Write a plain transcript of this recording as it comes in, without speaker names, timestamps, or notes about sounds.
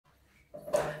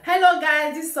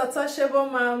guys, this is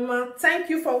Untouchable Mama. Thank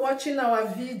you for watching our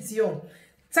video.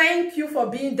 Thank you for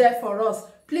being there for us.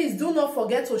 Please do not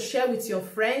forget to share with your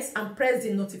friends and press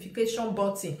the notification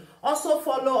button. Also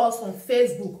follow us on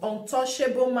Facebook,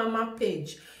 Untouchable Mama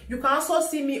page. You can also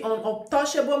see me on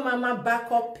Untouchable Mama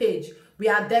backup page. We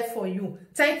are there for you.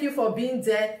 Thank you for being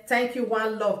there. Thank you,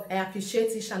 one love. I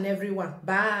appreciate each and everyone.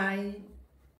 Bye.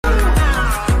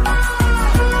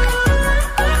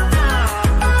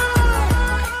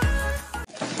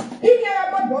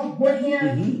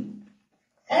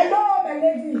 Hello, my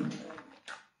lady.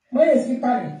 Where is he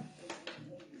party?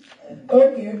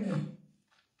 Okay.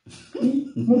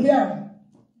 Move down.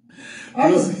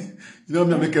 You know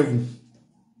me make heaven.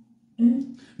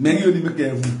 Many only make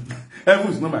heaven.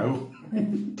 Heaven is not my own.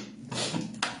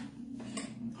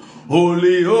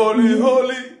 Holy, holy,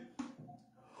 holy.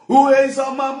 Who is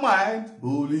on my mind?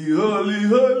 Holy, holy,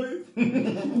 holy.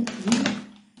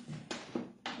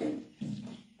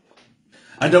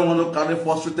 I don't want to carry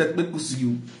frustrated because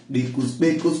you. Because.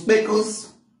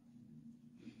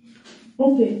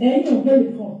 Okay, and you're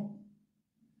very far.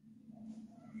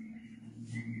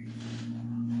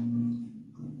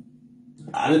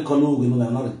 I will call you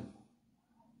another.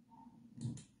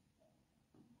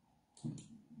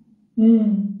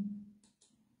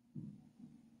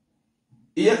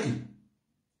 Yaki.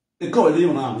 The call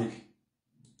you now make.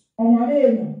 On my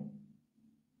name.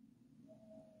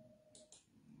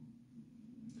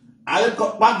 I will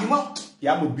call back him up.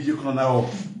 Ya will be your corner.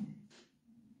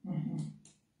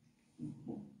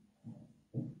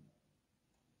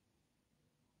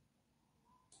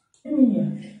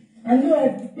 I know I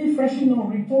be freshen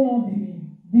or return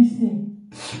on this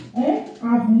thing.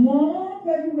 I've more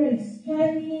everywhere is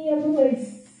shiny, everywhere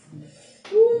is.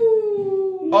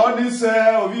 All this we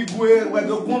go where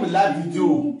the come live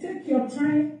video. Take your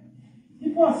time.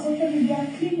 People are social media,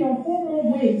 clean your phone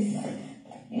always.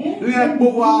 Only the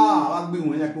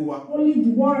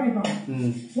whatever.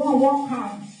 One walk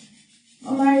hard.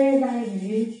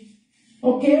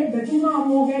 Okay, but you know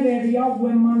more get area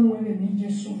women when they need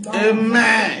Jesus.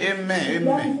 Amen.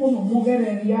 More get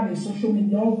area the social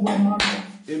media women.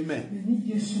 Amen. They need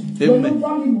Jesus.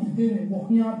 Nobody move there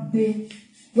walking out there.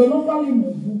 Nobody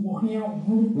move walking out.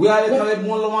 We are the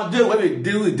one day where we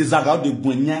deal with this about the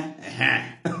bunya.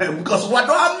 Because what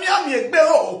do I mean?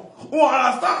 Oh,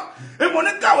 understand? If we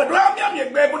don't have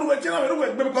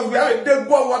because we have a dead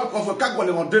boy because we can't go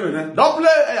on doing. Don't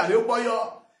play,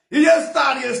 Yes,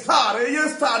 start,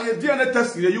 DNA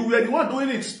test, you were the one doing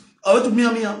it.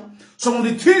 Some of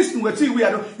the things we are doing,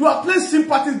 you are playing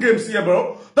sympathy games here,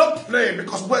 bro. Don't play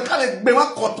because we can't be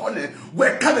one cotton, we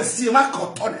can't see one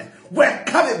cotton, we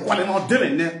can't go on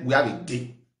doing it. We have a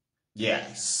day.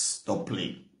 Yes, don't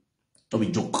play. Don't be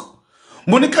joke.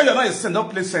 Monica, you're not a son, don't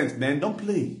play sense, man. Don't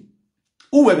play.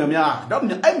 Who are me? I'm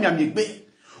me.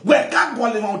 We can't go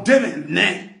on doing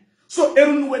it. So,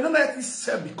 everyone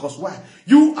said because why?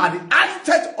 You are the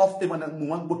architect of the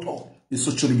in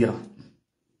social media.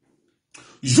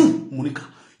 You, Monica,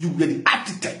 you were the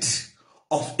architect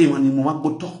of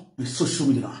the social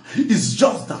media. It's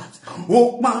just that.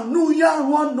 Oh, man, no, yeah,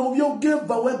 one of your give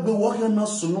away the working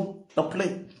us no the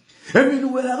play.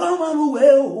 Everywhere I run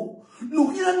away.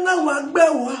 No, you're not one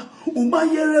bewa.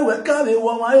 Umayere, we carry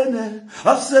one.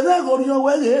 I said, I go your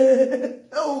way.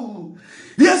 Oh.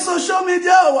 Yes, social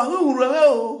media, why are you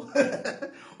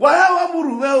why are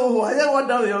what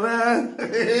down your man?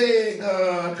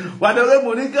 What are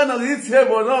Monica no eat here,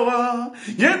 but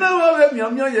you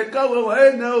know, you cover,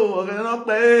 I know, cannot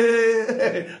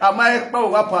play. I might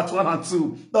power part 1 and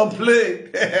 2. Don't play.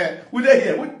 We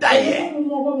here, we die here.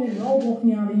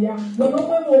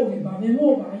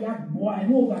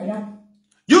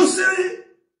 You see?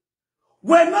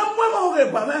 When I'm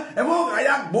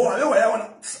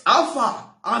Alpha,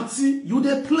 auntie, you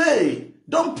they play.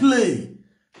 Don't play.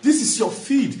 This is your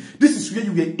feed. This is where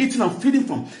you get eating and feeding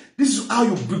from. This is how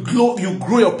you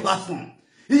grow your platform.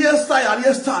 Yes,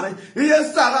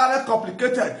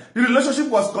 complicated. The relationship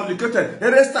was complicated.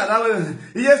 Yes,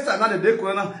 the day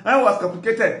corona was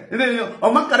complicated. And then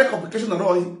complication at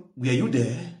all. Were you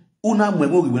there? Una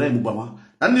mwemo we Mubama.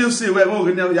 And you see where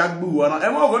we're going to Yagbu and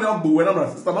I'm going to boo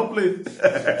and sister don't play.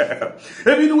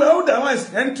 If you know that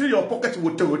is enter your pocket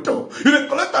with you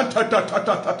collect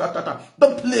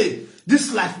don't play.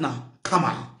 This life now, come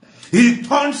on. He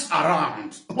turns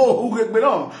around. Oh, ugegbe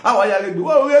no. Awa ya gbe.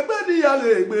 Wa ugegbe ni ya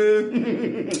gbe.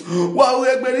 Wa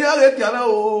ugegbe ni ya gbe kiame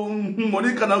o.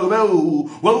 Monica na gbe o.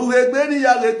 Wa ugegbe ni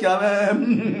ya gbe kiame.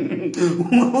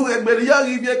 Ugegbe ni ya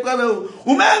gbe kiame o.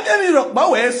 Umenge mi rock ba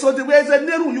we so the way say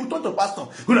neru you talk to pastor.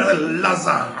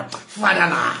 Lazar.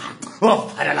 Fadala.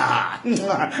 Oh, fadala.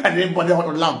 And anybody want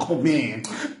to laugh come in.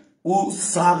 O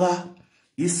saga.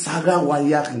 Is saga wa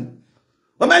yakin.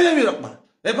 Umenge mi rock ba.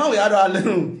 E pa we ado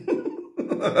alenu.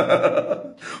 Who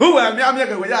am I?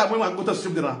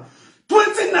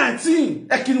 2019.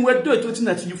 I can wait do it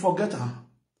 2019. You forget her.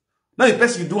 Now the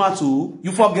person you do want to,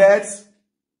 you forget.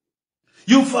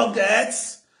 You forget.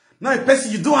 Now the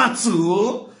person you do want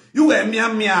to, you were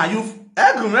mia. You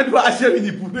I can read what I share with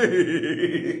you.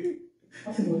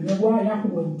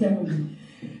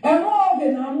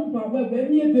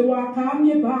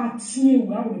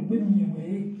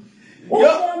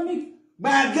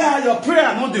 My God, your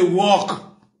prayer not the work.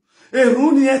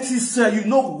 You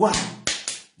know why?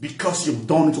 Because you've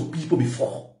done it to people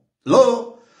before.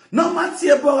 Lo, no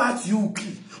matter about you,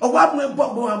 or what we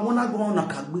bought, I wanna go on a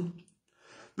cagwe.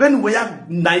 When we have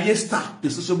Nayesta, the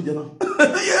social media.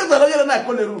 Yes, I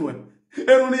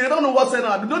don't know what's in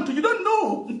her. You don't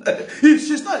know.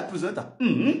 She's not a presenter.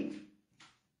 You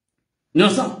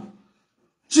understand?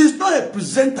 She's not a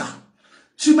presenter.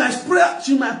 She might pray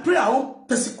our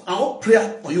own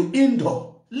prayer for you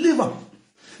indoor. Leave her.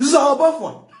 This is our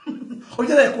buffer.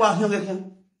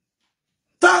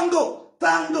 Tango.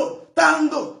 A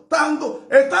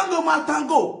tango man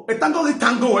tango. A tango is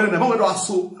tango.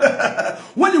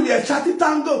 When you get chatting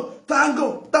tango.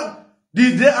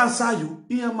 Did they answer you?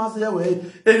 In master way.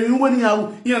 And you when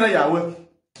you Yahweh.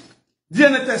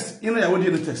 DNA test.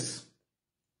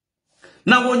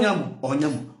 Now onyam.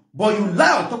 But you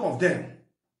lie on top of them.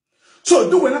 So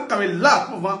do we not carry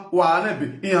laugh over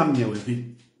one in a meal with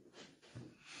you?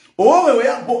 Oh, we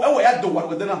are do what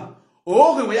with them.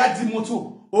 Oh, we are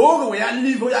Dimoto. Oh, we are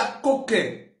live we are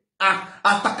cooking.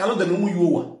 Atakalo de no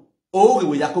you are. Oh,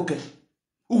 we are cooking.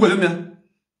 Who will me?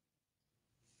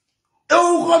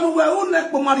 Oh, God, we are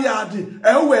neck for Mariadi.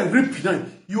 Oh, we are reaping.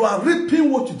 You are reaping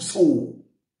what you sow.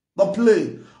 Don't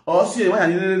play. Oh, see, why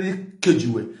I really kid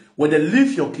you. When they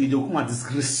leave your kid, they'll come and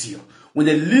disgrace you. When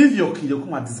they leave your kid, they'll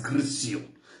come and disgrace you.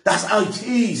 That's how it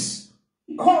is.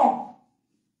 Come.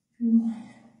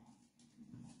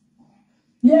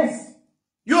 Yes.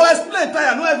 You explain,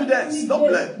 Taya, no evidence. Don't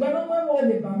play.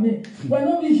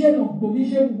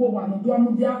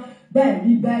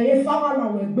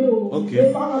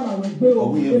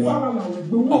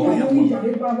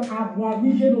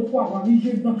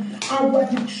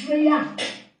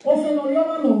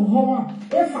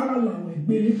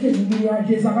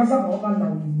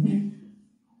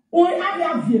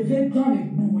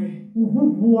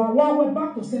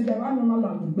 Back to send the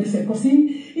random because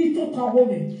he took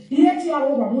away. He had to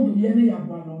over Mudu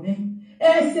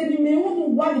Send me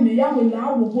one me ya will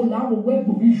allow web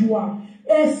visual.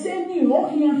 Send you all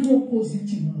here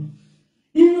positive.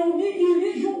 You know,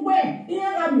 you way.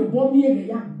 Here I'm your bomb here,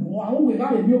 young boy. Who will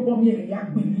have a new bomb here,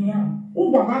 young billion.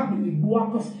 Who will have been with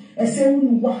Boakos?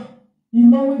 Send what? You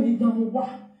know when you don't what?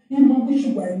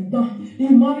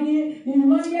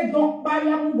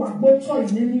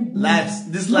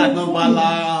 Lives, this life no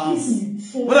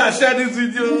balance. When I share this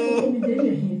with you,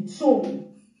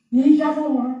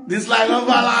 this life no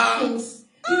balance.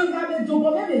 When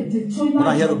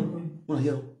I hear goes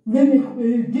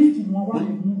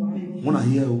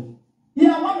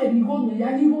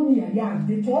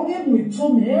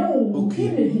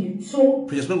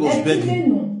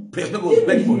begging. Goes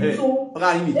begging for her.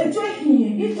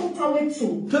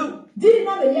 Did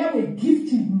not a year a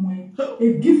gift in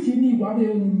a gift in me while they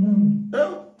only moon.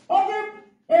 Okay,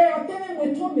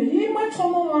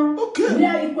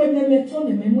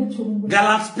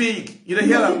 Gallant speak. You don't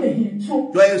hear them.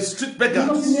 You are a street beggar.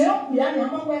 They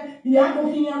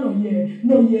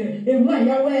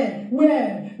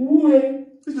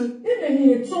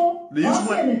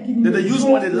use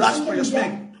one the last for your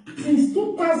speak. Since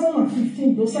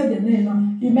 2015, they said the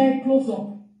name. He might close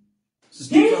up. Since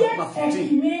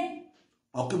 2015.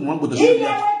 Okay, one with the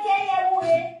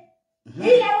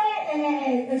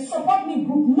support me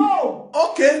group. No.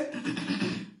 Okay.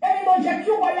 Anyone just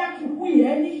you why you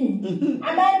anything.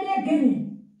 I'm not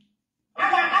again.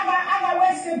 I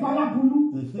West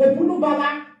Balabulu, the Bulu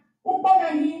Bala.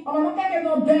 Uponi, or not taking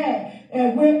no there,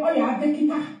 where oh yeah, the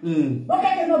kita. Not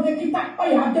taking no the kita, oh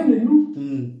yeah, the menu.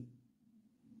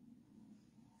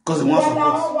 Because the one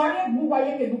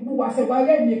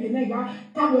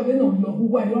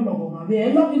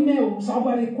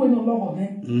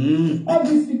all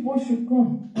these people should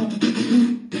come.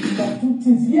 There are two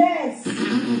things. Yes.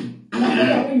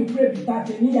 That's when you pray with that.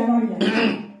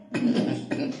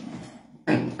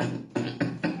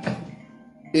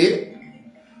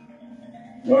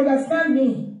 You understand me?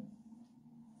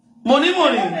 Money.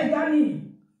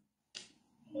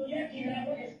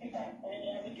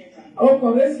 Oh,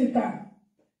 correct, sister.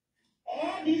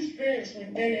 All these friends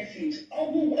with benefits.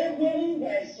 Oh,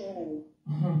 why so?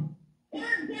 Why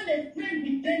not a friend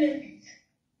with benefits?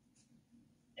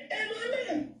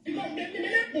 Because they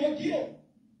never bought you.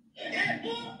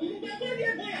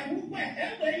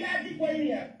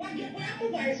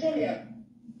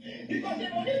 Because the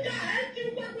Monica has to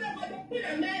work with the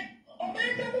pyramid or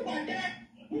mental about that.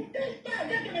 Who can start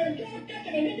getting a job,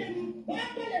 getting a what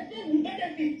can say with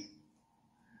benefits?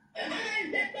 I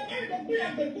said the man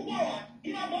of the tomorrow.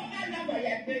 You are more than number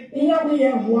yet.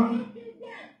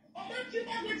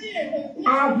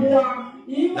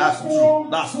 That's true.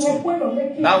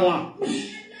 That one.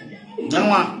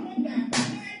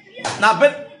 Now,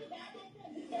 but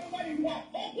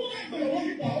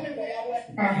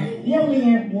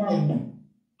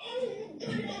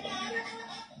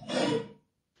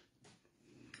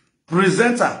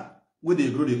presenter where they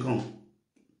grow they come.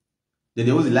 They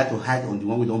always like to hide on the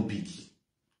one we don't beat.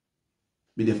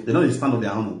 But they don't stand on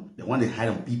their own. They want to hide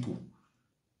on people.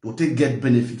 To get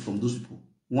benefit from those people.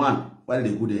 One, while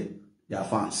they go there, their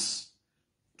fans.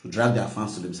 To drag their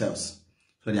fans to themselves.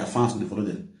 So their fans will follow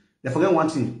them. They forget one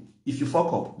thing. If you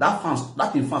fuck up, that fans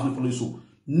will follow you. So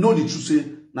know the truth. Say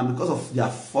now because of their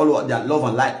follow, their love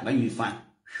and like, now you will find.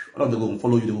 All of them go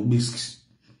follow you. They will basic.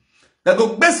 They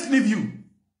go best leave you.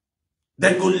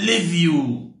 They go leave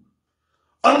you.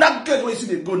 On that case where you see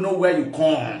they go know where you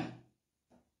come.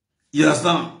 You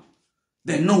understand?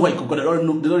 They know where you come. They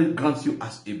don't grant you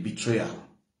as a betrayer.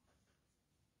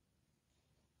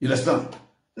 You understand?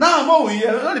 Now I'm over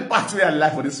here. Not the part where I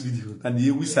like for this video. And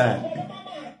the we side.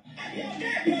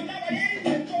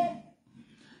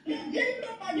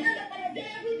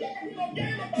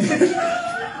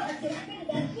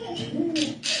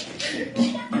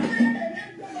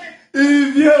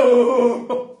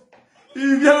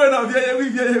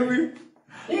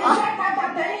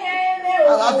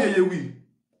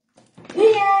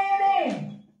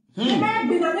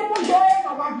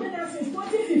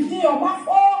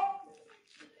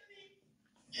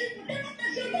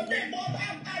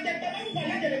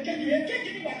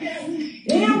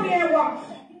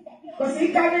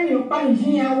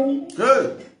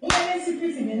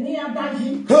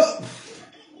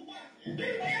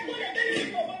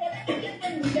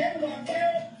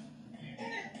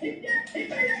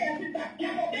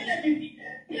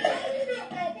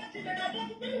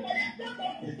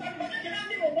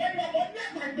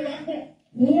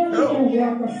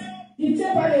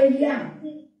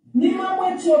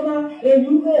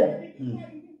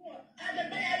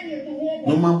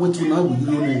 No man went to now with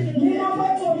you.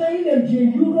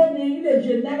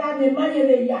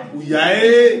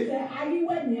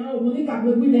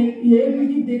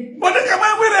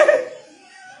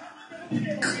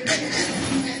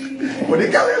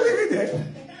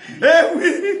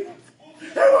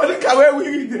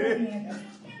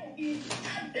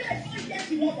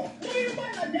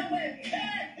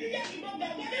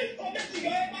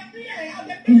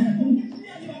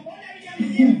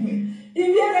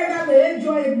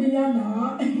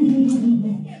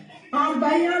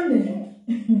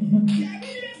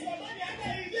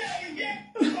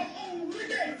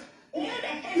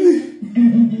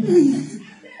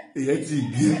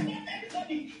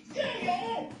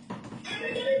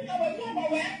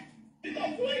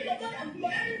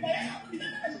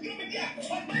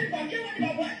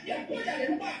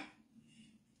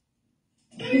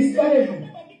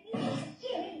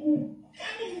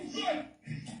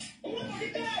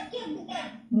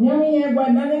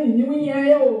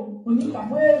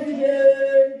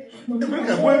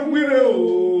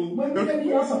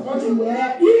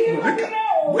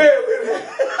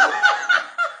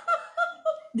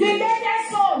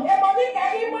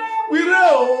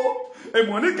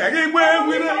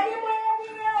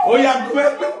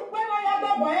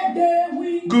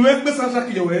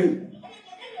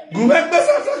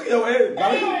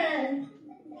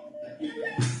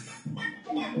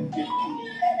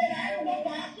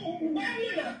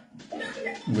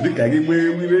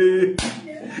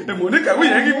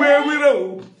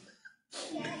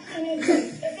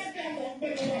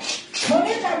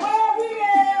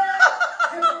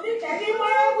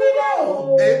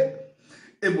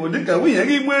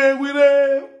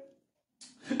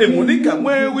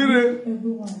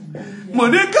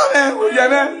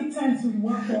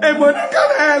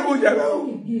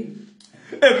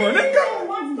 Monica.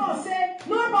 What God say?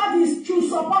 Nobody should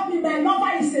support me. My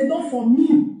lover is enough for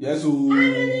me. Yes, How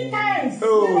many times?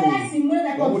 How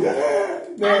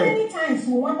many times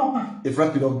we want Papa? If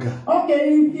right don't go. Okay,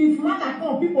 if matter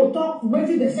come, people talk,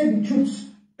 waiting they say the truth.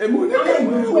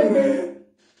 Monica.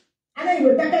 And then you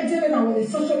will package on the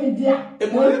social media.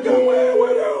 Monica,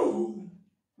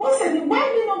 What's the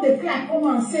why me not the crack come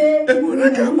and say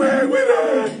Monica,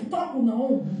 talk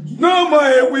now? No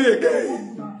more we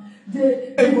again.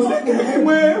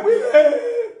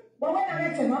 But when I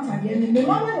get a matter again, the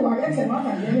moment you get a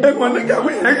matter again, Monica,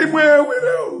 we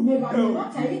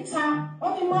not it.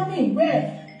 Only mommy where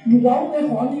you want the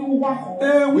honey walk.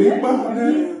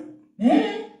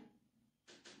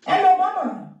 Hello,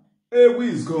 Mama. Hey, we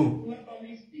is gone.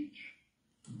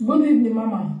 Good evening,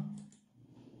 Mama.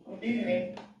 Good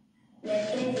evening. You're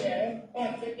somewhere on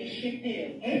a ship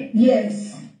here.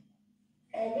 Yes.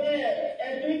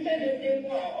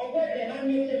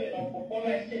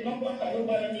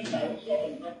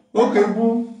 Okay.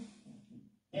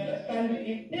 You understand me?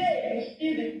 If there is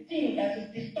still the thing that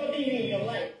is disturbing you in your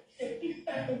life, it's a big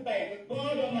sacrifice with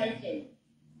God Almighty,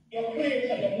 your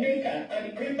creator, your maker,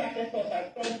 and the great ancestors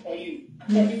has done for you,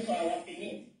 according to our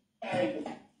Benin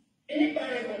parable. Any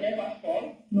parable never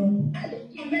fall. No. I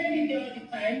don't commend it all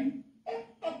the time.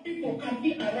 Of people can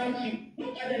be around you,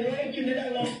 not that they like you, neither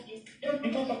love you, just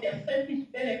because of their selfish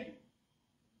benefit.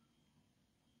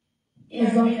 It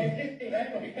has been existing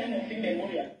right from the time of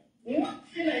immemorial. One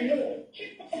thing I know,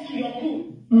 keep up to your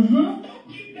good. Don't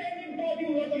give anybody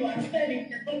what you are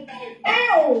selling. Don't buy it.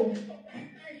 Oh!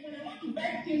 When I want to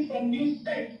buy things from you,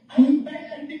 I want to buy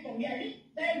something from you. I need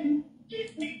them.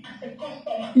 Keep me as a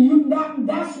customer.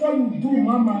 That's what you do,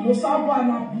 Mama. No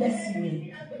someone bless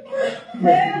me.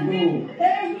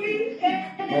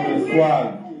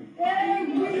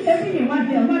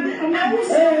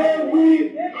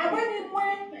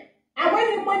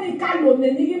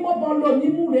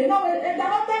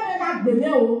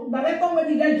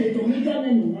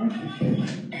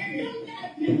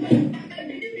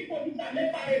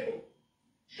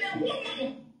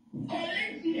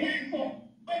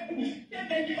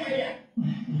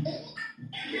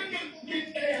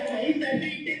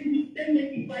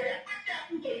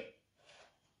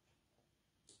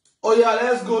 Oh yeah,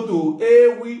 let's go to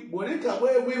Ewi. Monica,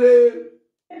 where we live?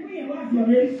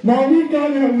 Monica,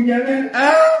 Monica,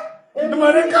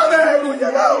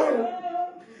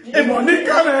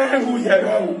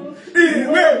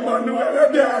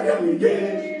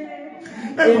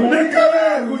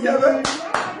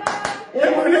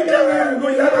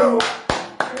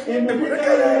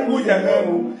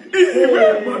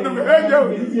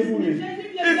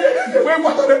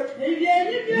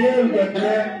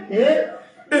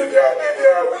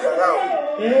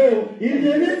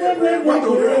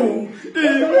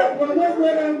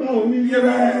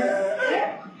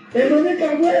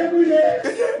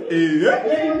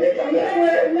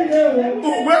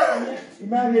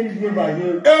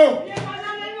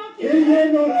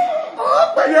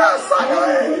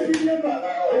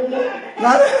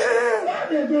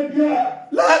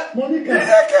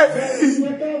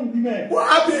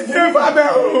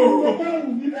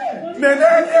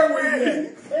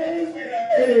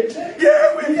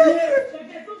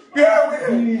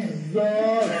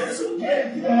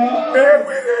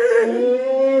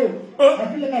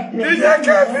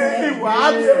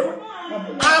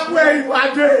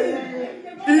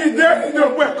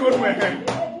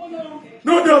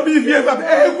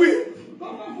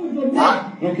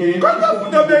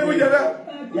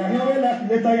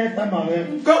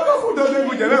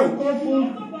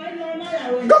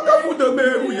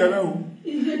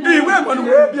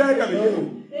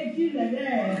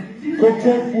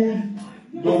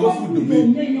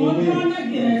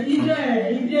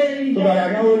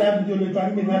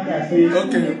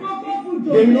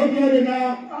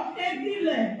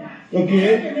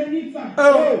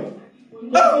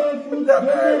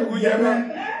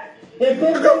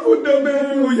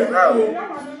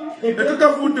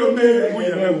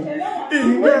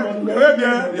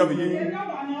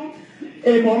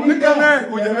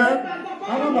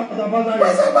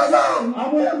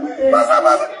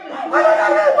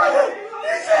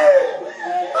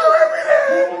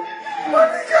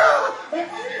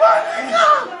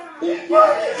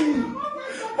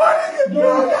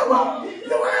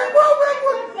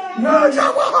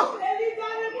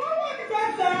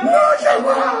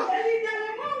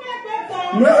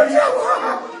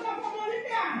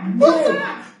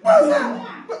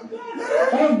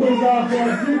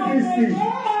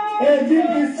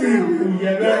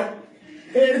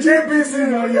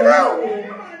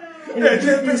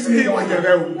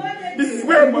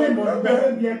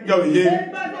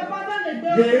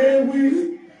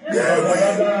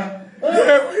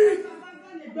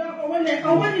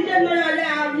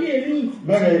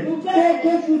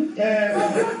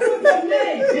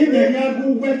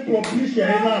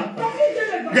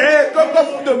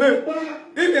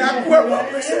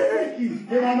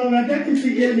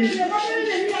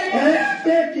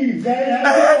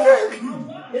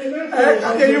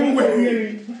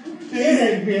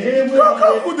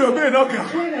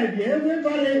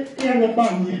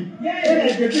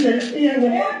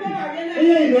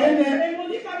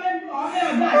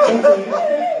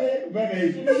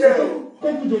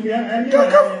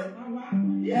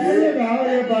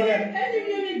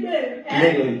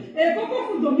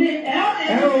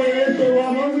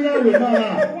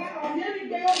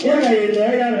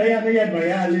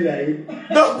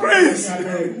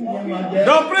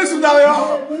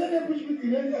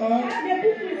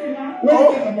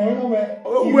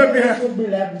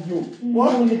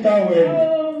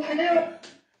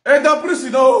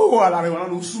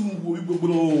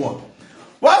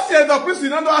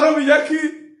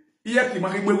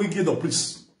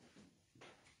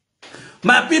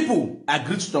 My people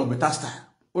agree to the better style.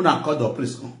 Una call the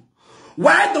priest.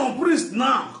 Why don't priest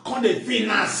now call the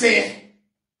finance?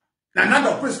 Now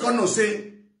the priest can no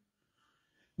say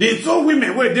the two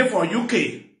women were there for UK,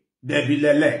 they be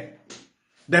lele,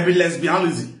 they be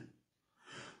lesbianism.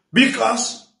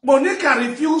 Because Monica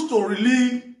refused to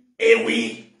release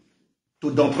Ewi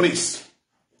to Don Priest.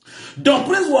 Don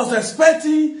Priest was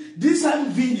expecting this same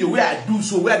video where I do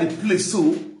so, where they play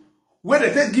so, where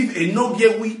they take give a no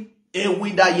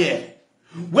Ewi that year.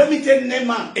 When we take name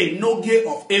a no gay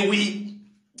of Ewi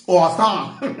or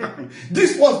Sam.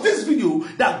 This was this video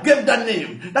that gave that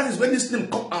name. That is when this name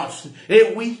come out.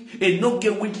 Ewi, a no gay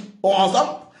or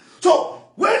Sam.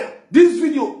 So when this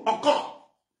video occurred,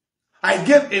 I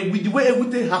gave a with the way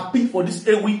everything happy for this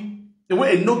Ewi. The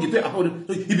way a no gay happen,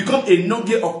 so he become a no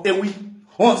gay of Ewi.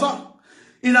 Or Sam.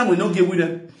 In that we no gay with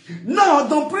them. Now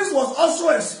Don Priest was also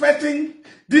expecting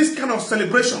this kind of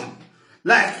celebration.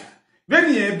 Like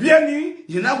when you bien,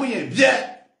 you know we bien.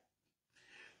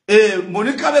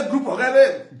 Monica the group of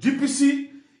GPC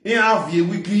in our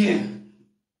weekend.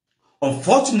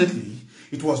 Unfortunately,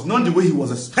 it was not the way he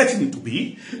was expecting it to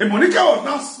be. And Monica was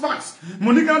not smart.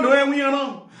 Monica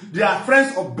know they are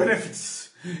friends of benefits.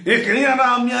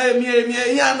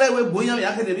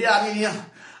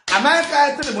 America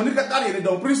I tell Monica carry the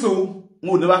Don Priest who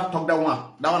never talk that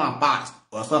one and pass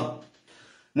or something.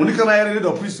 Monica married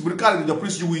the priest, the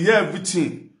priest, you will hear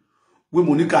everything what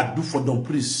Monica do for Don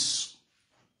Priest.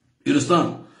 You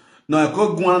understand? Now I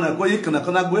call Guan, I call you can go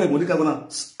Monica gonna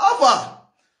suffer.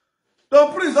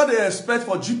 Don Priest that they expect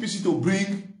for GPC to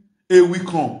bring a week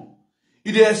home.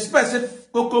 If they expect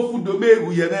if Coco Food Dome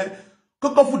we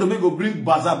Coco Food Dome go bring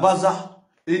baza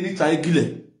any time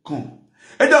come.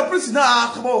 And the priest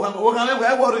now come on,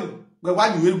 worry.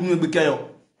 Why you will be careful.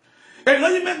 And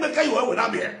when you make me careful, will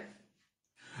not be here.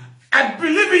 I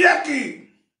believe in Yaki.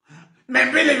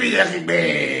 I believe in Yaki,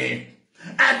 babe.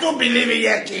 I don't believe in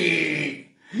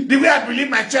Yaki. The way I believe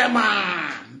my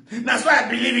chairman. That's why I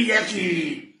believe in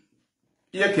Yaki.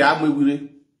 Yaki, I'm with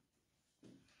it.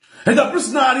 And the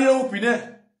priest now are open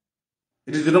there.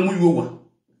 It is the number you over.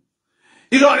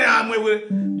 You don't have with it.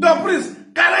 The priest,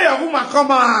 carry your woman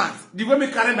commands. The way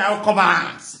me carry my own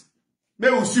commands. May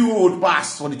we see who would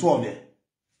pass for the two of them.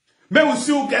 May we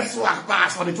see who gets swag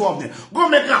pass for the two of them. Go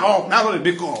make a up. Now go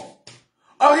make up.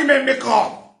 Or he may make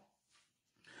up.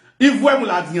 If we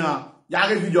will adian,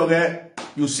 yare video there,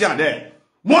 you see her there.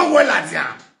 Moi we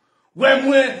ladian. When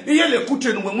we iye le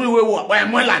kuche no we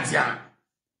moi ladian.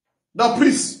 The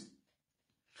priest.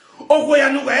 Ogo ya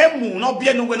no emu no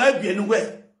bie no we na bie no we.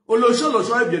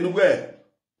 Olosho bie no we.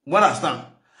 You understand?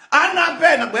 Anna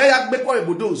be na gbe ya gbe ko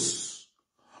ibodos.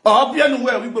 O bie no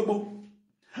we gbogbo.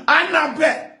 Anna be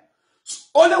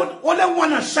only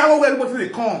one shower where everybody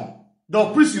they come.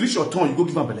 The priest, you reach your turn, you go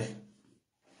give them belly.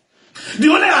 The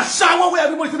only a shower where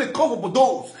everybody they come for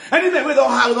those. And if they don't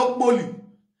have no bully,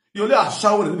 you only a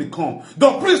shower where they come.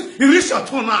 The priest, you reach your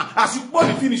turn now. As you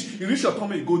body finish, you reach your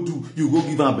turn, you go do, you go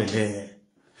give them belly.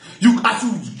 You as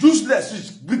you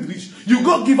useless, rich, you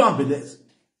go give them belly.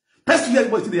 Personally,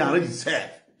 everybody they already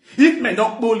said. If men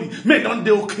don't bully, men don't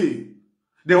they okay.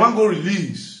 They want go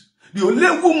release. The only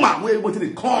woman where everybody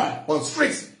they come on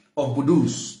streets of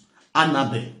Budus,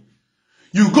 Anabe.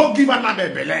 You go give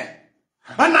Anabe belly.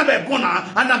 Anabe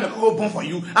bona, Anabe go born for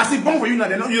you. As he born for you now,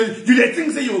 they know you they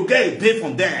think say you get a pay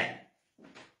from there.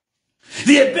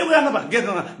 The pay we Anabe get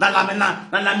na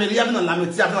lamena, na lameria, na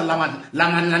lametia, na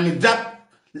lamedap.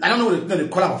 I don't know what they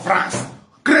call it France.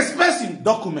 Respecting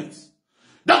documents.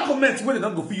 Documents where they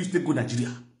don't go for you to go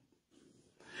Nigeria.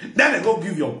 Then they go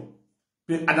give your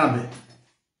Anabe.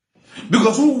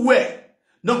 Because who were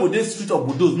not go this street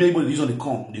of those maybe they usually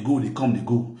come, they go.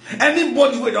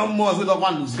 Anybody who don't must, we don't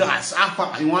want to lose gas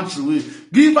after you want to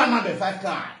give Anabe 5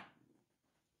 card.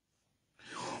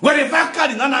 When the 5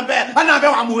 card in Anabe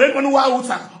I'm ready to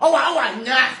water. Oh,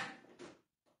 yeah.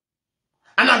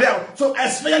 Anabe, so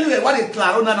especially when they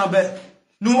claro Anabe.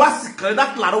 No, what's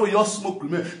that claro with your smoke?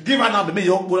 Give Anabe me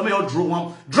your draw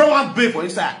one bay for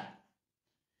inside.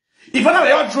 If I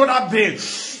never draw that bay,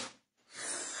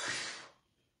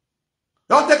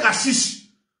 don't take a shish.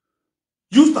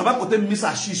 Use tobacco to miss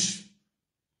a shish.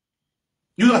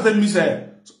 You don't miss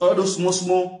all those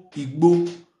small igbo.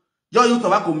 You use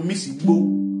tobacco miss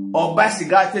igbo or buy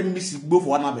cigar to miss igbo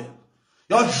for Anabe.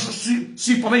 You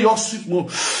see for me your sweet more.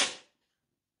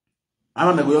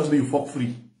 Anabe go just be fuck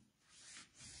free.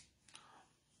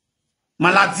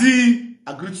 Maladi,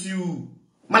 I greet you.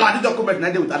 Maladi document na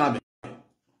dey with Anabe.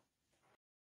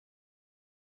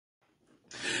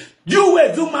 You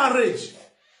will do marriage.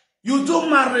 You do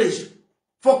marriage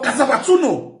for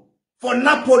Casabatuno, for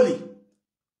Napoli,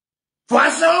 for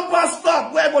Ashawo bus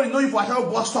stop, where everybody know you for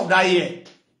Ashawo bus stop that year.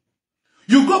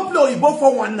 You go play Oyibo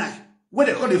 419, where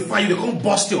they call the fire, they come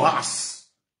bust your ass.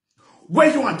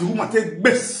 Where you want the woman take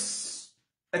base,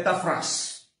 enter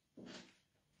France.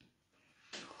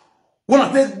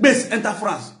 Wanna take base, enter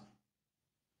France.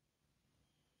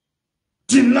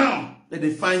 Till now, that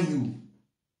they find you.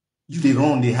 You they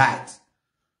run, they hide.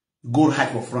 Go hide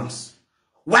for France.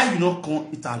 Why you not come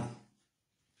Italy?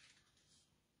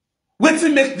 What to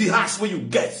make the house where you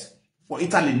get for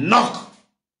Italy knock?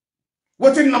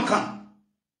 What to knock on?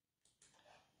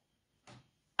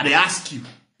 And they ask you.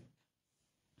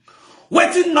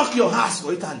 What to knock your house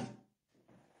for Italy?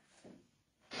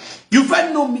 You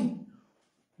first know me.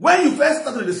 When you first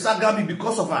started the saga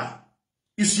because of her,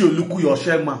 it's your look, your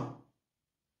Sherman.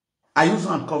 I used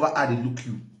to uncover how they look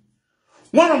you.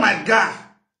 One of my guys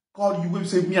called you will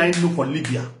say me I know for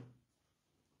Libya.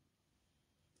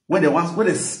 When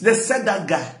they said that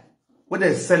guy, when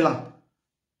they sell him,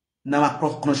 now I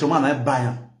cross connection man I buy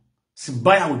him. See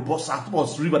buy him with boss after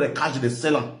boss river they catch the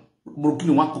sell him.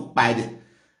 Broken want to buy them.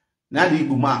 Now the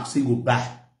Igbo man say go buy.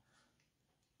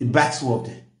 The backs work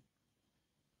there.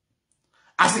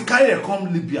 As the carrier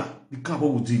come Libya, the camp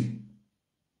will do.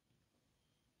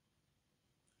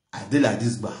 I did like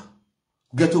this bar.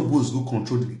 Ghetto boys go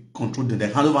control them. They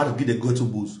hand over to get the ghetto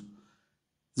boys.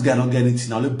 This guy not get anything.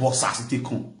 Now let boss as he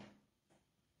take on.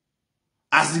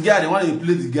 As the guy, they want to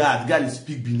play the guy they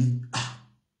speak Bini.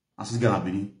 As the guy na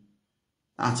Bini.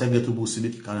 And tell ghetto boys see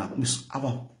it can miss.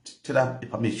 Aba tell that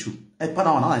if I make you. I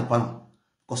pana one I pana.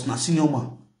 Cause na senior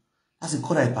man. As he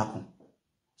call that I come.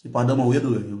 Say pardon me, where do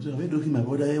you? Say where do you my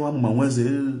brother? Hey, one man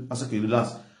Wednesday. I say okay,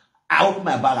 relax. I open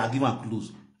my bag. I give him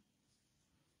clothes.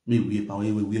 Me we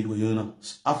you know.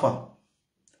 Afa,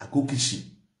 I go kitchen.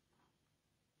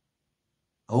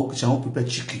 I go kitchen. I will prepare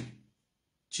chicken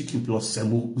plus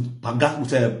semo with baga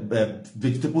with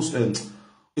vegetables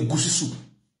egusi soup.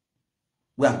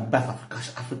 We are buy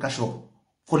Africa shop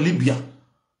for Libya,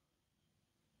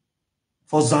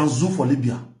 for Zanzu for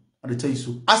Libya. I dey tell you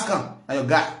so. Ask him, na your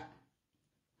guy.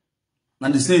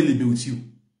 And they say he'll be with you.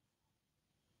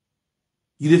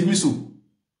 You dey me so?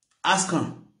 Ask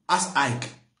him. Ask Ike.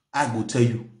 I go tell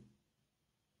you.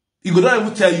 He go not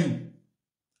even tell you.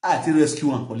 I tell rescue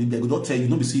one for Libya. He go not tell you.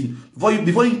 Not be saying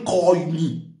before you call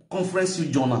me conference you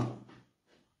journal.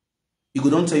 He go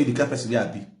not tell you the kind of person they are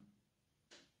be.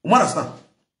 You understand?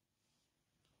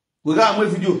 We got a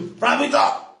video.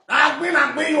 Pravito, I'm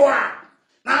been you are.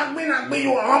 I'm gonna we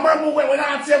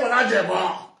not say what I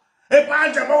jebo. If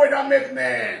I jebo we don't make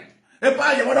name. If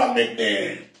I jebo don't make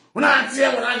name. We not say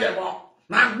what I jebo.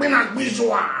 I'm been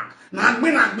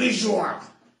you are.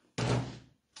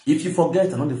 If you forget,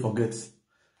 I don't forget.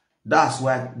 That's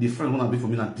why the friend wanna be for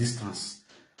me at distance.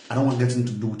 I don't want to get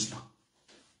into do it now.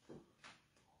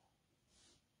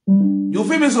 You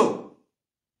feel me so?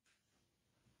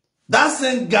 That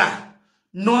same guy,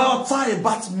 no tie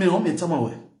about me on me tell my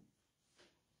way.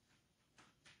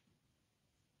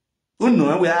 Oh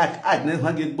no, we I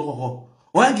never get boho.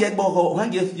 One get boho, one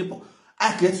get you.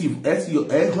 I get you, as you,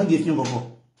 one get you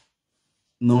boho.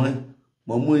 No,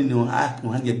 but money no, I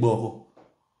can't get boho.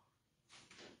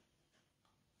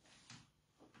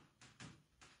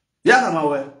 Yeah, I'm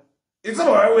aware. It's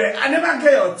our way. I never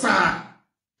get your time.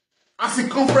 I say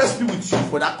conference be with you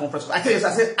for that conference. I tell you,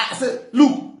 I said,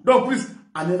 look, no, please,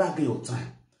 I never get your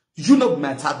time. You know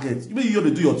my target. Even you have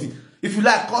to do your thing. If you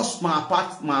like, cost my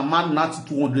part, my man not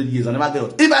 200 years. I never get your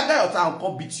time. If I get your time, I'll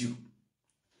come beat you.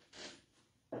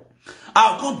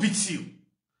 I'll come beat you.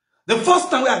 The first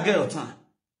time I get your time,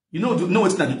 you know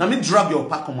what's not. Let me drag your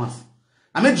performance.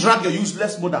 Let me drag your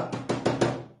useless mother.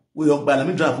 Let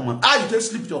me drag her. You take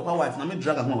sleep to your power wife. Let me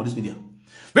drag her on this video.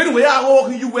 But anyway, I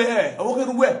walk you where? I walk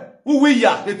everywhere. Who we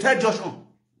are? The third Joshua.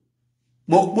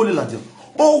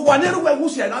 Oh, whenever we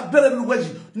see that better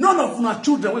none of our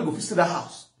children will go visit the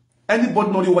house.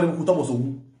 Anybody know what we was a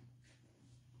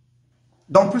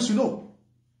don't preach, you know.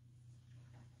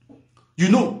 You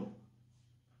know.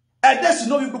 And that's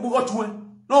you people got to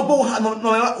win. No,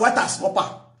 what a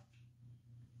stopper.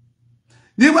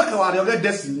 You work around your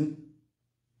destiny.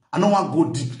 I don't want to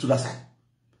go deep to that side.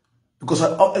 Because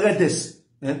I read this.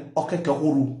 Okay,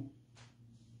 Kahuru.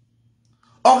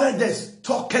 Okay, this.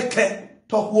 Talk keke.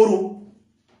 Talk woro.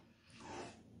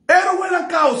 Everywhere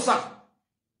Kausa.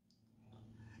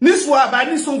 This one by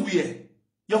this somewhere.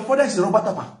 Your father is Robert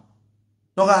Tapa.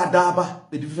 Noga Adaba,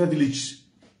 the different village.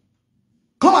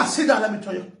 Come and sit down, let me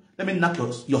tell you. Let me knock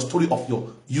your story of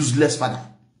your useless father.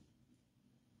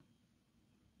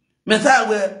 Method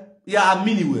where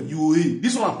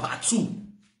this one part 2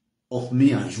 of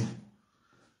me and you.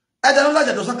 I don't know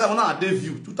that those I gave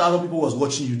you 2,000 people was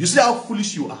watching you. You see how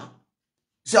foolish you are.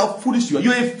 You see how foolish you are.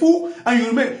 You're a fool and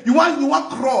you want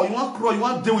crawl, you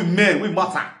want deal with men with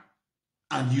matter.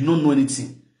 And you don't know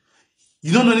anything.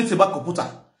 You don't know anything about computer.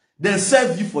 Then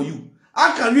serve you for you.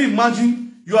 How can you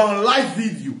imagine you are on live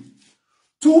video?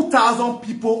 2,000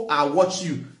 people are watching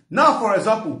you. Now, for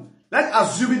example, let's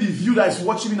assume the view that is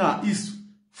watching me now is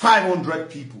 500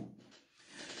 people.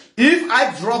 If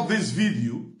I drop this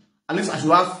video, at least I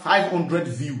should have 500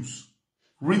 views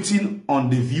written on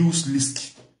the views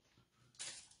list.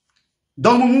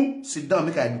 Don't sit down,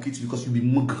 make I educate you because you'll be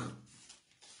mug.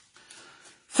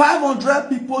 500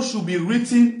 people should be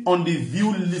written on the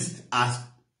view list as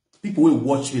people will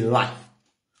watch me live.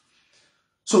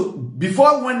 So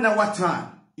before 1 hour time,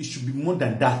 it should be more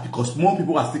than that because more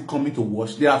people are still coming to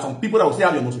watch. There are some people that will still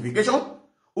have your notification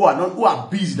who are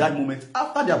busy that moment.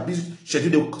 After they are busy schedule,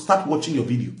 they will start watching your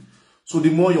video. So the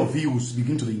more your views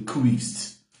begin to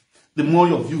increase, the more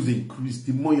your views increase,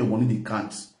 the more your money they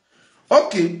count.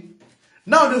 Okay.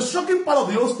 Now the shocking part of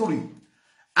the whole story.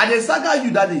 At the saga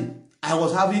you that day, I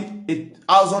was having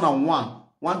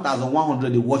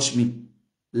 1,100 they watch me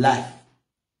live.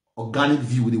 Organic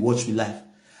view, they watch me live.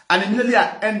 And immediately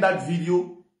I end that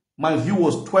video, my view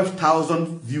was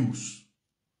 12,000 views.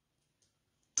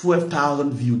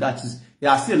 12,000 views. That is,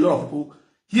 I see a lot of people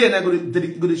here and I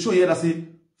go to show here and I say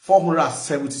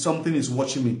 470 something is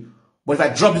watching me. But if I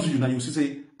drop this video now, you see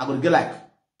say I'm gonna get like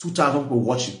 2,000 people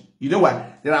watching. You know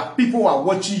why? There are people who are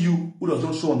watching you who does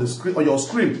not show on the screen on your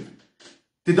screen.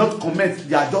 They don't comment,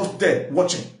 they are just there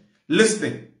watching,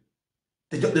 listening.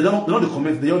 They don't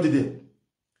comment, they all did there.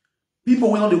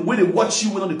 People when they watch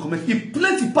you, when they comment, if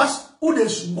plenty pass who they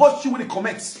watch you when they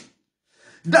comment.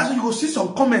 That's when you go see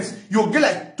some comments, you'll get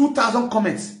like 2,000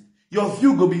 comments. Your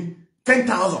view will be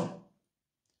 10,000.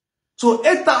 So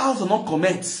 8,000 not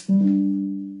comments.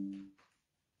 You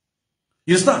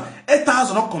understand?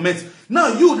 8,000 not comments.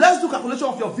 Now let's do calculation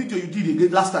of your video you did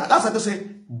again last time. That's like to say,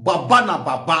 Baba na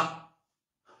Baba.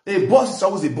 A boss is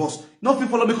always a boss. Not people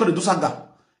follow me because they do saga.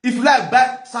 If you like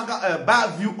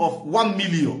buy view of 1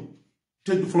 million,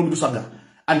 take follow me do saga.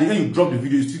 And then you drop the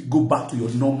video, you still go back to your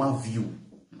normal view.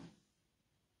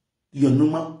 Your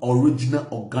normal, original,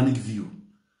 organic view.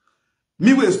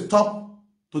 Me will stop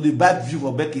to the bad view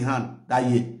for Becky hand that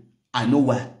year. I know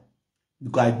why.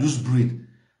 Because I do breed.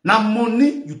 Now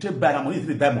money, you take back money, you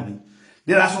take buy money.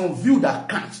 There are some view that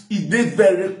can't. It they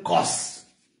very cost.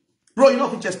 Bro, you know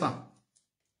what just now?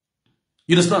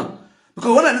 You understand?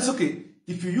 Because when it's okay,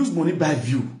 if you use money by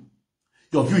view,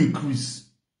 your view increase.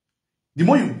 The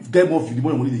more you get more view, the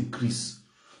more your money increase.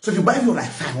 So if you buy view like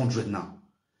 500 now,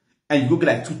 and you go get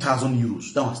like 2,000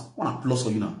 euros, that was one plus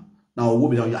for you now. Now we'll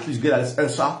be down, you at least get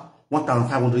extra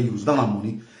 1,500 euros. That's not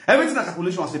money. Everything that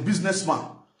calculation as a businessman.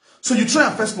 So you try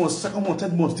and first month, second month,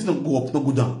 third month, this don't go up, don't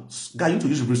go down. Guy, you need to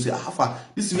use your brain. Say, how far?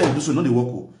 This is where I do so, not the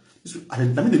work. I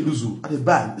mean, they lose. They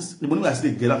buy. The money I say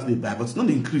they get out, they buy, but it's not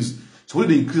the increase. So when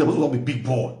they increase, I'm going to be big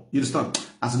boy. You understand?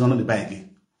 I said, no, they buy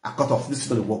again. I cut off. This is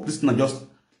not the work. This is not just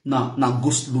now go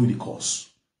slow in the course.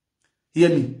 Hear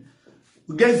me?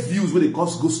 We get views where the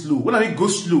course go slow. When I mean go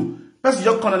slow, person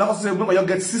your corner, I say, when you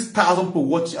get 6,000 people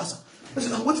watch. I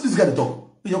said, what did this guy talk?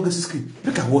 You get 6K.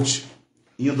 Look at watch.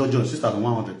 You don't judge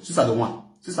 6,100. 6,001.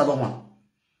 6,001.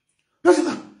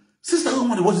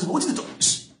 6,001. They watch this. What did they talk?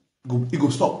 He go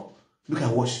stop. Look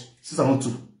at watch.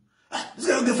 6,002. This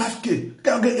guy will get 5K. This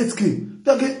guy will get 8K. This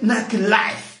guy will get 9K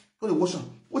live. Go to watch them.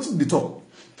 What did they talk?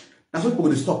 That's why people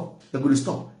go to stop. They're going to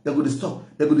stop. They're going to stop.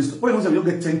 They're going to stop. When you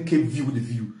get 10K view with the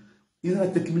view,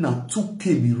 Inside take me now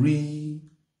 2K be real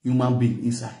human being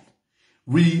inside.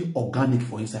 Real organic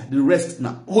for inside. The rest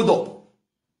now, hold up.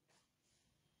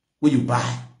 When you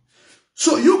buy.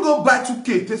 So you go buy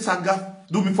 2K, take Saga,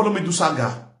 follow me do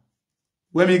Saga.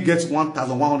 When me get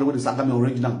 1,100 with the Saga me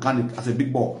original organic as a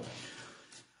big ball.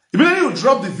 Immediately you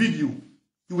drop the video,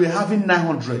 you were having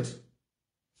 900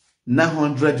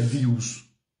 views.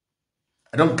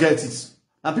 I don't get it.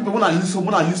 And people when I listen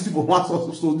for one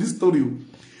so this story,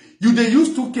 you they use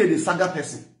 2K the Saga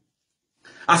person.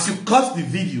 As you cut the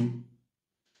video,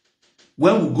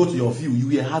 when we go to your view, you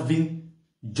were having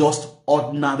just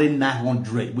ordinary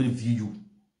 900 will view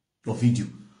your video.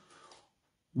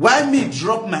 Why me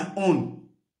drop my own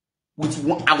with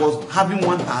one, I was having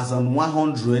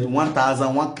 1,100, 1,000,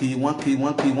 1K, 1K, 1K,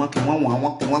 1K, 1K,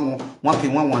 1K,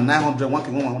 900,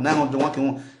 1K, 900,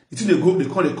 1K. It's they go, they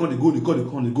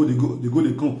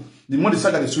come. The more the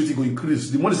Saga the sweet, it go increase.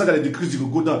 The more the Saga the decrease, it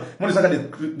go down. The more the Saga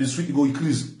the sweet, it go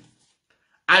increase.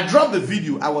 I dropped the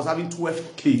video, I was having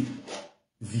 12K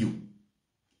view.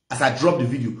 As I dropped the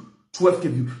video, 12K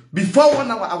view. Before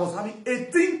 1 hour, I was having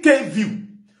 18K view.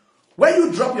 When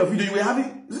you drop your video, you were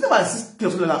having, is it about 6K or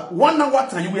something like that? 1 hour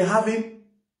time, you were having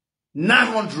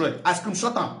 900. I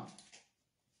screenshot them.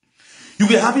 You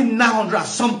were having 900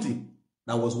 something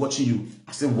that was watching you.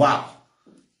 I said, wow,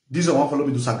 this is one follow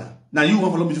me to Saga. Now you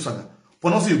want follow me to Saga. For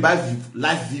now, you buy view,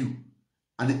 live view.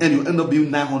 And the end, you end up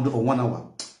being 900 for 1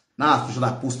 hour. Now, I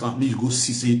that post on me, you go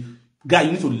see, say, guy,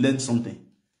 you need to learn something.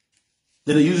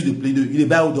 Then they use the play, you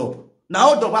buy hold up.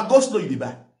 Now, hold up, I go slow, you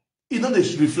buy. It don't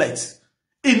reflect.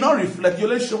 It not reflect. You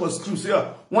let show us true. Say,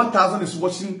 1,000 is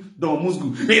watching the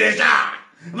Musgu. They are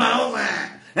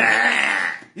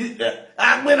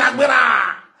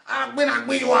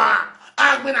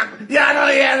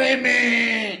not hearing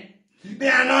me. They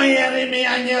are not hearing me,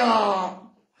 Anyo.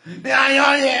 They are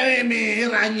not hearing me,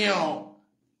 Anyo.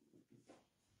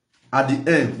 At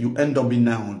the end, you end up being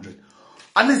 900.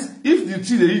 At least, if you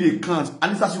see the really count, at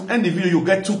least as you end the video, you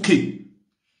get 2K.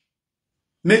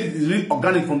 Make it really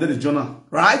organic from there, the journal,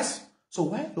 right? So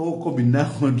why the whole could be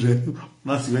 900?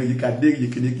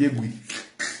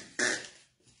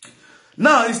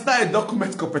 Now it's not a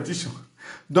document competition.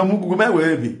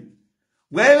 Wherever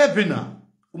be now,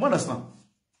 you understand?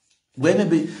 Wherever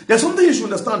be, there's something you should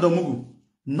understand, Domugu.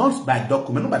 Not by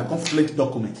document, not by the conflict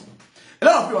document. A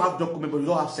lot of you have document, but you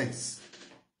don't have sense.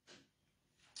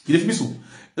 You get me so?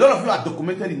 A lot of you are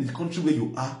documented in the country where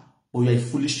you are, but you are a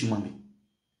foolish human being.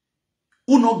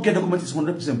 Who not get document is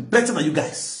 100% better than you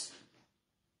guys.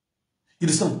 You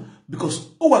understand? Because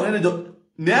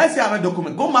may I say I have a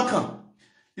document? Go mark on.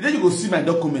 Then you go see my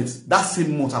documents. That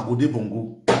same month I go there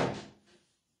bongo.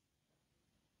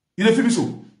 You know feel me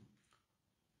so?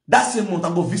 That same month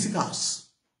I go visit house.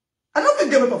 I don't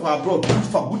think get better for abroad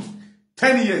for good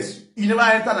 10 years. You never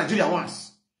enter Nigeria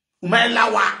once.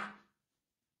 Umailawa.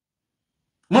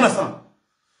 You understand?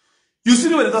 You see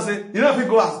the way they say, you know if you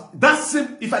go as that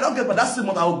same, if I don't get by that same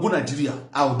month, I will go Nigeria.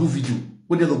 I will do video.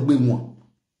 When they don't bring one.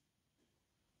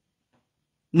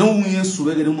 No one is so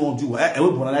they don't know do. I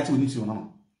will born like we need to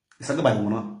know. It's like by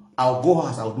one. I'll go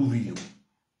as I'll do video.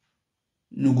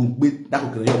 No go wait that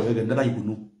will create again. Never you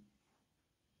know.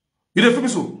 You don't feel me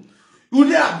so? You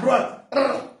there abroad.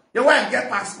 You want to get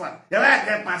passport. You want to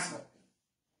get passport.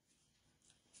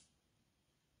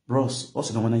 Bros,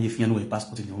 also no one you feel no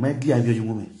passport in you. My dear, you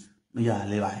woman. Yeah,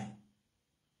 levai.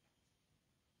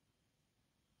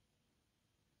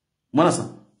 Manasa,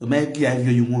 the man give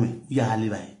you woman. Yeah,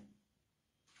 levai.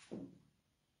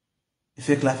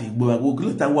 Fake life, you go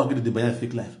let her work with the buy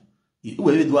fake life. You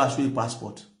will do show your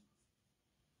passport.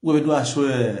 We will do show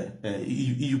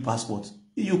EU passport.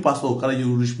 EU passport carry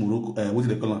you reach Morocco. What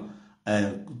do they call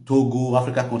Togo,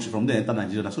 Africa country from there enter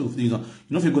Nigeria. So you know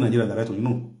if you go Nigeria direct, you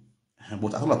know.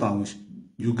 But at all time wish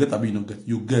you get a bit, you don't get.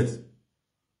 You get.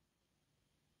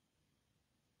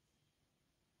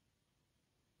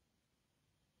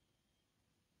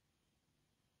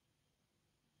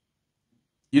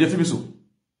 You don't feel me so?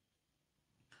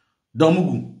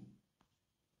 Domugu.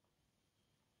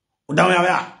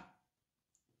 Odamya.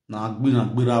 Na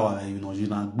gbira wa you know,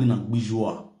 na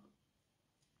gbijua.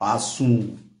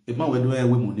 Asun. E ma we do e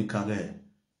we Monica there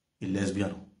a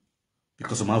lesbian.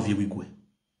 Because of my view we go.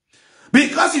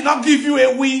 Because he not give you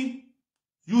a win.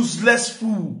 Useless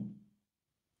fool.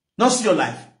 Not see your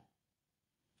life.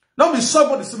 Not be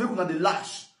somebody to make una the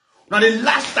lash. Now the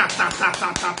lash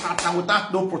ta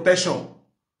without no protection.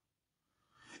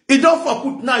 It don't for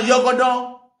put now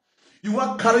yogodo. You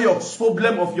want to carry your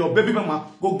problem of your baby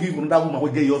mama, go give another woman,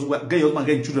 will get your husband,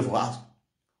 get children for us.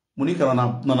 Monica,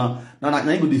 no,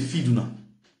 you go to feed now.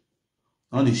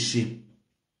 Not the shame.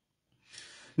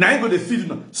 Now you go to feed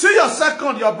now. See your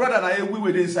second, your brother, and a wee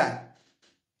with inside.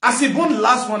 As he born the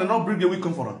last one and not bring a wee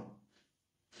come for them.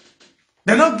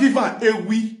 They not give her a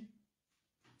wee.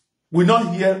 We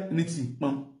not hear anything,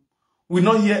 mom. We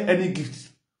not hear any gift.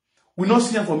 We not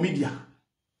see them for media.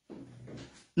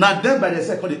 Now then by the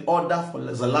second, the order for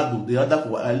Zalando, the order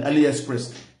for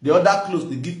AliExpress, the order clothes,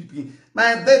 they give people.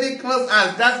 My baby clothes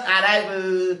has just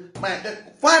arrived.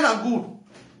 Fine and good.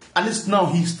 At least now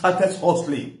he started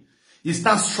hustling. He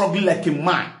starts struggling like a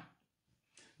man.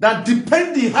 That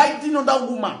depending, hiding on that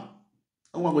woman.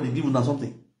 I want to give him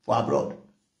something for abroad.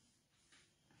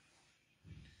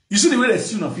 You see the way they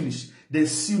see now finish. They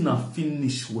see now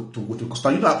finish what to cost.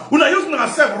 You know, when I use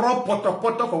myself raw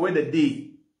potter for where the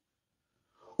day.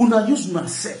 When I use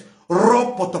myself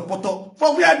raw potter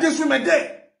for where this women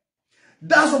day.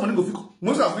 That's what money go fit.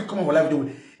 Most of us come on for life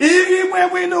do.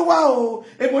 We know wow.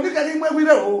 E Monica gi mwe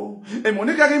o. E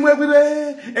Monica gi mwe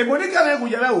wire. E Monica me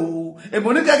guyala o. E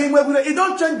Monica gi mwe wire. It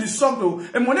don't change the song though.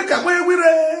 E Monica mwe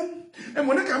wire. E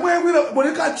Monica mwe wire.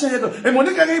 Monica change it. E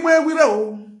Monica gi mwe wire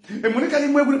o. E Monica gi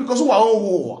mwe wire because wa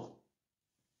o.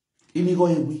 Imi go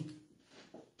ewi.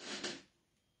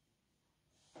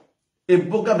 E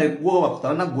boga me go wa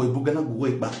kutana na go e boga na go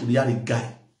e ba ku ya ri guy.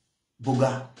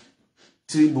 Boga.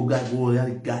 Three boga go ya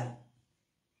ri guy.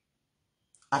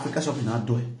 Africa shopping not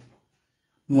do it.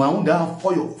 You are down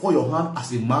for your hand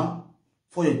as a man,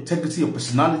 for your integrity, your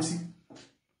personality.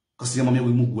 Because your mommy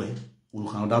will move away. We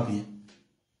will that be.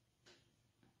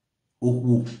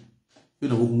 Oh, you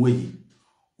know, way.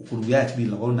 We could to be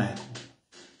like all night.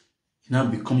 You now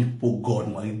become people God,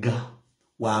 my God.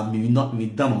 While me not me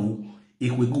down,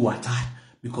 it will go at time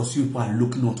because you people are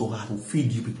looking out to how to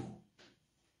feed you people.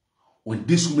 When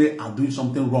this way are doing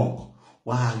something wrong,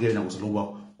 why again I was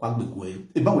lower. You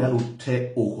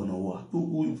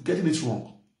getting it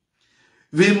wrong.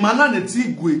 The man and the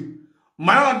tigwe,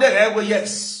 man there,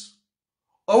 yes.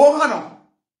 Oh,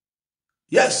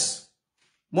 yes.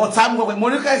 More time when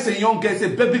Monica is a young girl, it's a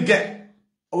baby girl.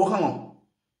 Oh, come on.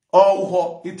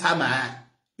 Oh, it's time.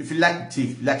 If you like to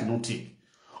take, if you like to not take.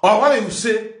 Or what you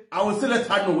say, I will still let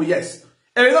her know, yes.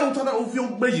 And you don't turn out of your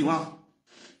baby, man.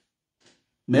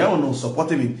 Me no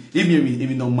support me.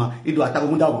 If no ma, it do attack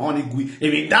munda wa oni gui.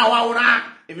 If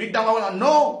dawa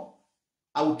no.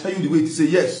 I will tell you the way to say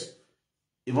yes.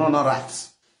 If not right.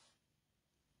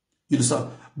 You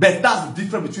understand? But that's the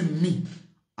difference between me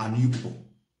and you people.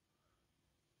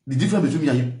 The difference between me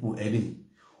and you people, Eddie.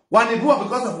 When they grew up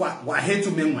because of what hate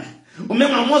to me,